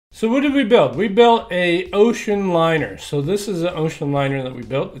So what did we build? We built a ocean liner. So this is an ocean liner that we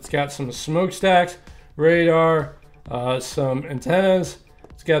built. It's got some smokestacks, radar, some antennas.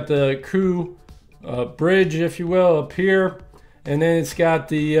 It's got the crew bridge, if you will, up here. And then it's got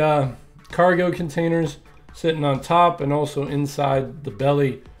the cargo containers sitting on top and also inside the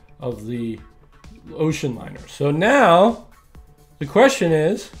belly of the ocean liner. So now the question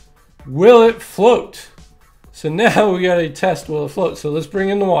is, will it float? So now we got to test will it float. So let's bring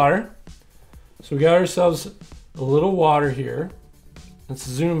in the water. So we got ourselves a little water here. Let's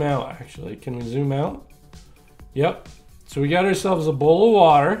zoom out actually. Can we zoom out? Yep. So we got ourselves a bowl of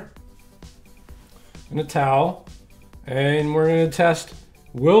water and a towel. And we're going to test,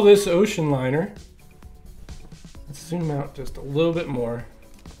 will this ocean liner, let's zoom out just a little bit more.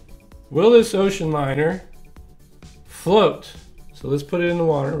 Will this ocean liner float? So let's put it in the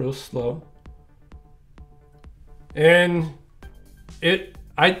water real slow. And like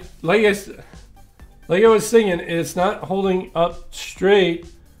I was saying, it's not holding up straight,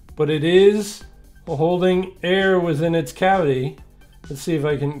 but it is holding air within its cavity. Let's see if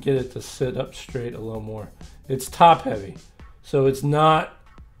I can get it to sit up straight a little more. It's top heavy, so it's not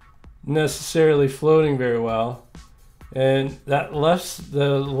necessarily floating very well. And the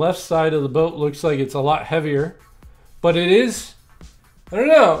left side of the boat looks like it's a lot heavier, but it is, I don't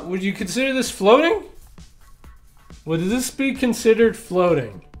know, would you consider this floating? Would this be considered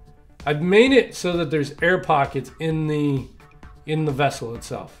floating? I've made it so that there's air pockets in the vessel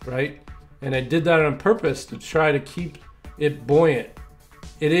itself, right? And I did that on purpose to try to keep it buoyant.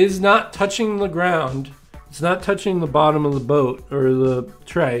 It is not touching the ground. It's not touching the bottom of the boat or the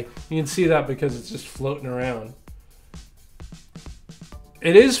tray. You can see that because it's just floating around.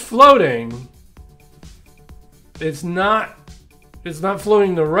 It is floating. It's not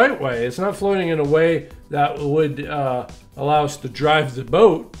floating the right way. It's not floating in a way that would allow us to drive the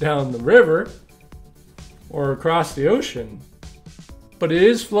boat down the river or across the ocean, but it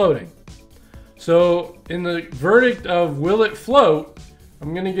is floating. So in the verdict of will it float,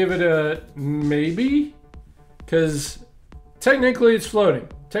 I'm gonna give it a maybe, because technically it's floating.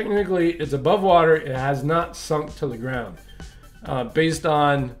 Technically it's above water. It has not sunk to the ground, based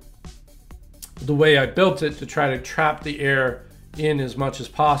on the way I built it to try to trap the air in as much as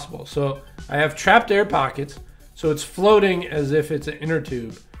possible. So I have trapped air pockets, so it's floating as if it's an inner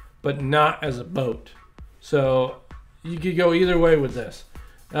tube, but not as a boat. So you could go either way with this.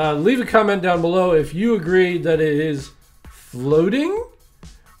 Leave a comment down below if you agree that it is floating,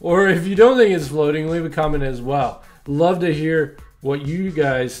 or if you don't think it's floating, leave a comment as well. Love to hear what you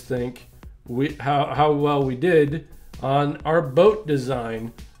guys think, how well we did on our boat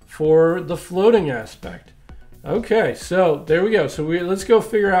design for the floating aspect. Okay, so there we go. So let's go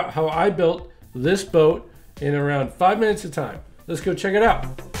figure out how I built this boat in around 5 minutes of time. Let's go check it out.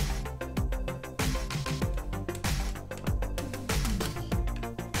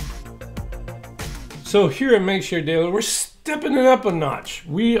 So here at Make Share Daily, we're stepping it up a notch.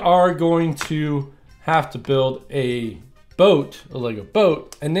 We are going to have to build a boat, a Lego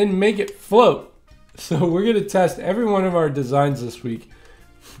boat, and then make it float. So we're going to test every one of our designs this week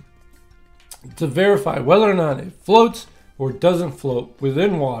to verify whether or not it floats or doesn't float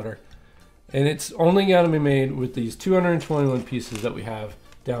within water. And it's only got to be made with these 221 pieces that we have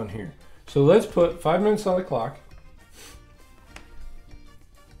down here. So let's put 5 minutes on the clock.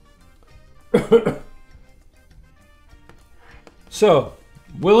 So,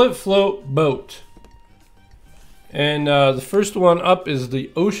 will it float boat? And the first one up is the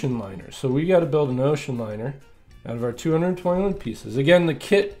ocean liner. So we got to build an ocean liner out of our 221 pieces. Again, the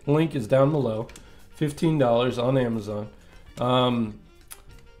kit link is down below, $15 on Amazon.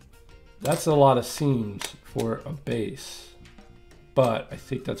 That's a lot of seams for a base, but I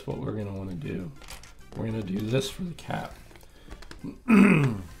think that's what we're gonna wanna do. We're gonna do this for the cap.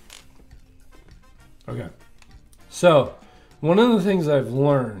 Okay, so one of the things I've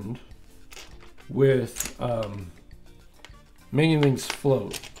learned with making things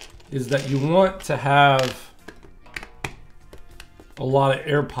float is that you want to have a lot of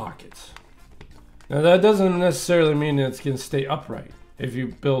air pockets. Now that doesn't necessarily mean that it's going to stay upright if you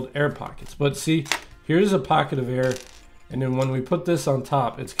build air pockets. But see, here's a pocket of air, and then when we put this on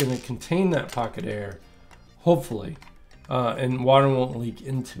top, it's going to contain that pocket of air, hopefully, and water won't leak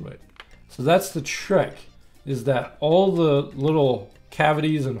into it. So that's the trick, is that all the little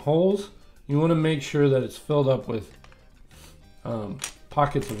cavities and holes, you want to make sure that it's filled up with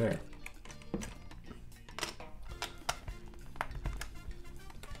pockets of air.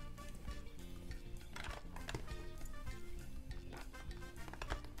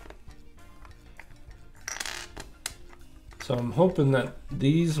 So I'm hoping that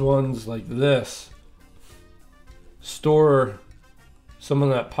these ones like this store some of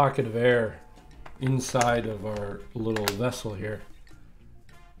that pocket of air inside of our little vessel here.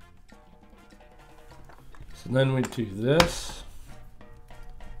 So then we do this.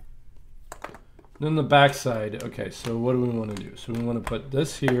 Then the back side. Okay, so what do we want to do? So we want to put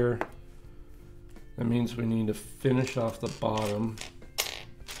this here. That means we need to finish off the bottom.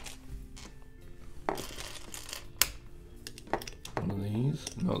 One of these.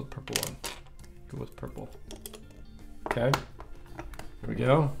 No, the purple one. Go with purple. Okay. There we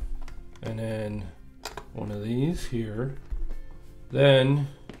go. And then one of these here. Then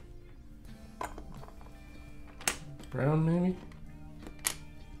brown maybe?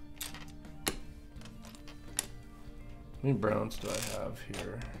 How many browns do I have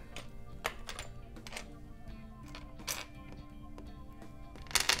here?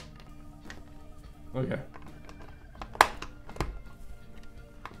 Okay.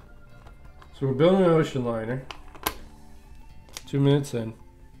 So we're building an ocean liner. 2 minutes in.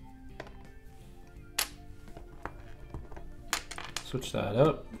 Switch that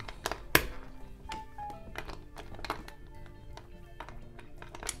up.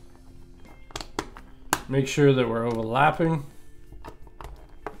 Make sure that we're overlapping.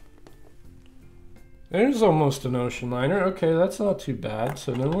 There's almost an ocean liner. Okay, that's not too bad.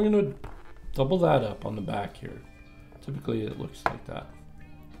 So then we're going to double that up on the back here. Typically it looks like that.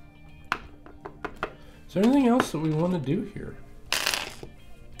 Is there anything else that we want to do here?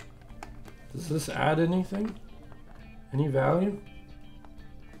 Does this add anything? Any value?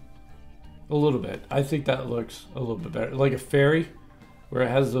 A little bit. I think that looks a little bit better. Like a ferry, where it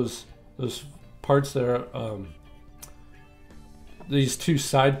has those parts that are these two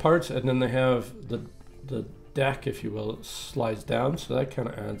side parts, and then they have the deck, if you will, it slides down. So that kind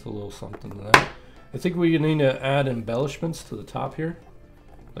of adds a little something to that. I think we need to add embellishments to the top here,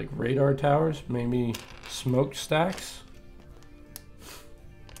 like radar towers, maybe smokestacks.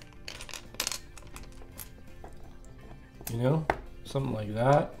 You know, something like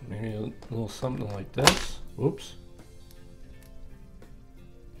that. Maybe a little something like this. Whoops.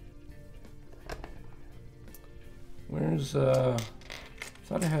 Where's, I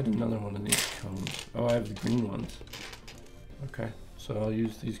thought I had another one of these cones. Oh, I have the green ones. Okay, so I'll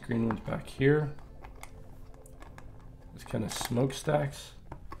use these green ones back here. It's kind of smokestacks.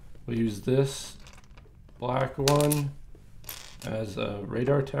 We'll use this black one as a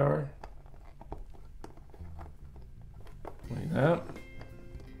radar tower. Like that.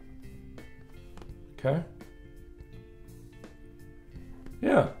 Okay.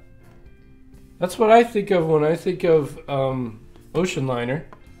 Yeah. That's what I think of when I think of ocean liner,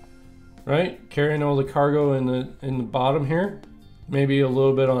 right? Carrying all the cargo in the bottom here, maybe a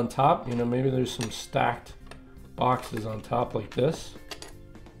little bit on top. You know, maybe there's some stacked boxes on top like this.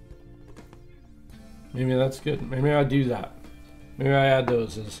 Maybe that's good. Maybe I do that. Maybe I add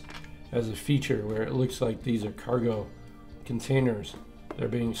those as a feature where it looks like these are cargo containers. They're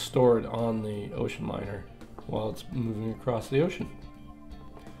being stored on the ocean liner while it's moving across the ocean.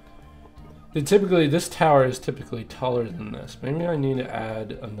 Typically, this tower is typically taller than this. Maybe I need to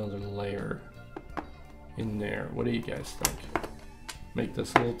add another layer in there. What do you guys think? Make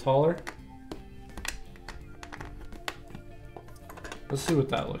this a little taller. Let's see what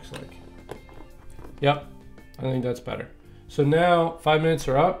that looks like. Yep, I think that's better. So now 5 minutes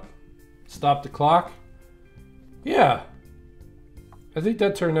are up. Stop the clock. Yeah, I think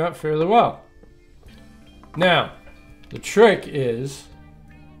that turned out fairly well. Now, the trick is,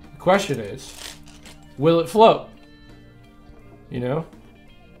 the question is, will it float? You know?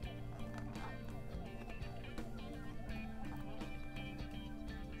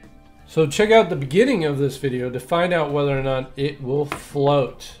 So check out the beginning of this video to find out whether or not it will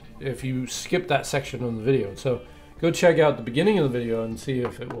float if you skip that section of the video. So go check out the beginning of the video and see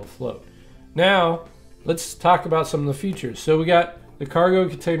if it will float. Now, let's talk about some of the features. So we got the cargo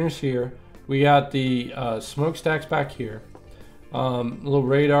containers here. We got the smokestacks back here. Little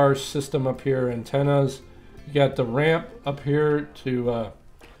radar system up here, antennas. You got the ramp up here to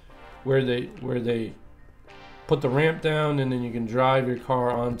where they put the ramp down, and then you can drive your car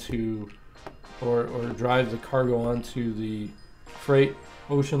onto, or drive the cargo onto the freight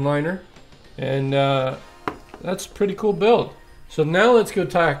ocean liner, and that's a pretty cool build. So now let's go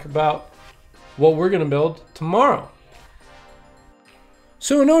talk about what we're gonna build tomorrow.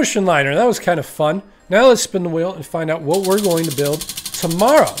 So an ocean liner, that was kind of fun. Now let's spin the wheel and find out what we're going to build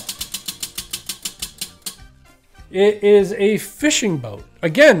tomorrow. It is a fishing boat.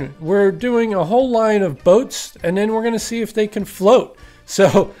 Again, we're doing a whole line of boats, and then we're gonna see if they can float.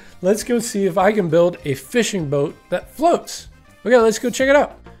 So let's go see if I can build a fishing boat that floats. Okay, let's go check it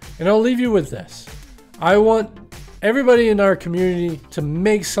out. And I'll leave you with this. I want everybody in our community to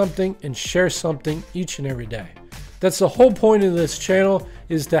make something and share something each and every day. That's the whole point of this channel,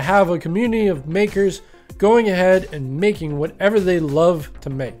 is to have a community of makers going ahead and making whatever they love to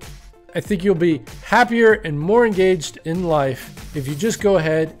make. I think you'll be happier and more engaged in life if you just go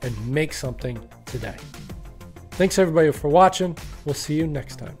ahead and make something today. Thanks everybody for watching. We'll see you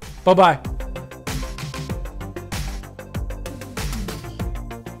next time. Bye-bye.